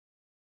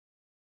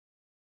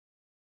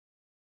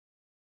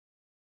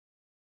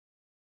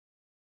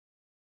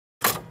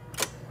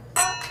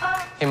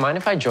Hey, mind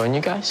if I join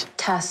you guys?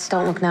 Tess,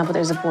 don't look now, but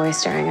there's a boy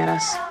staring at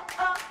us.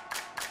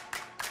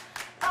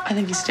 I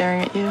think he's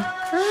staring at you.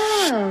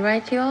 Oh,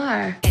 right you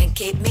are.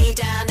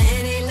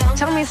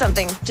 Tell me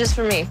something, just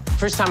for me.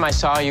 First time I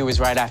saw you was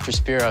right after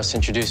Spiros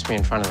introduced me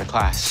in front of the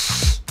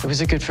class. It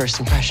was a good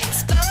first impression.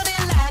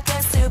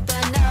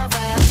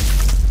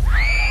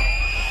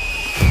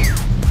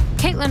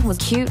 Caitlin was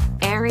cute,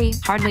 airy,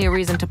 hardly a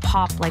reason to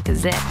pop like a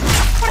zip.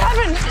 What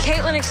happened?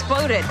 Caitlin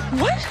exploded.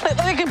 What?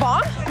 Like a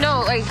bomb?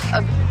 No, like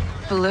a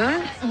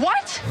balloon?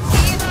 What?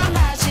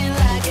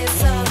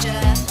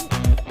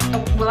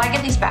 Will I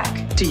get these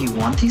back? Do you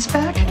want these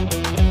back?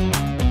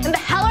 When the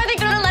hell are they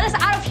gonna let us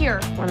out of here?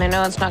 When I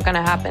know it's not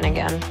gonna happen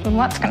again. Then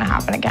what's gonna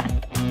happen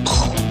again?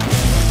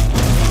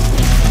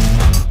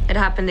 It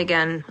happened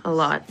again a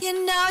lot.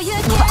 You know you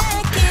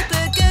can't keep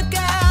a good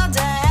girl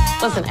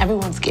down. Listen,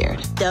 everyone's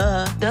scared.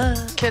 Duh.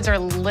 Kids are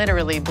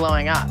literally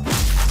blowing up.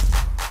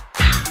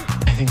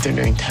 I think they're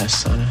doing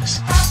tests on us.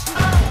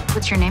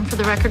 What's your name for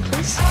the record,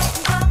 please?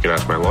 You can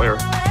ask my lawyer.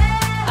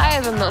 I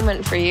have a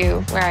moment for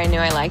you where I knew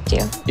I liked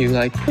you. You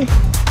like me?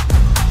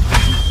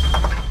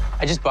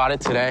 I just bought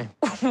it today.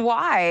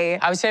 Why?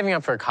 I was saving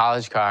up for a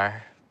college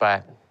car,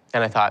 but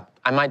then I thought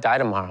I might die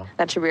tomorrow.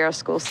 That should be our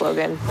school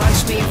slogan.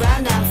 Watch me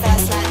run, I'm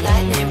fast like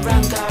lightning.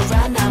 Run, go,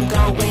 run, I'm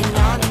going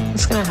on.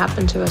 What's gonna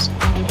happen to us?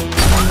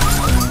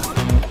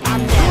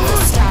 I'm never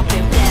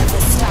stopping,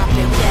 never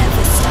stopping,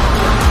 never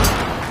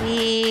stopping.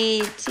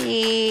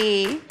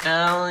 E.T.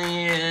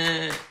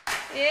 Elliot.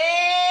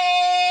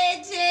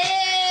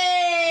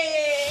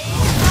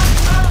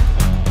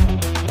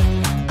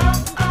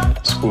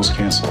 School's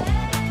canceled.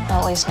 Well,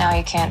 at least now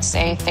you can't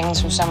say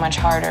things were so much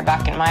harder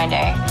back in my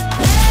day.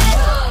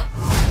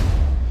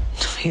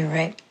 You're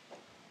right.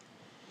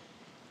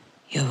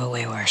 You have it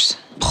way worse.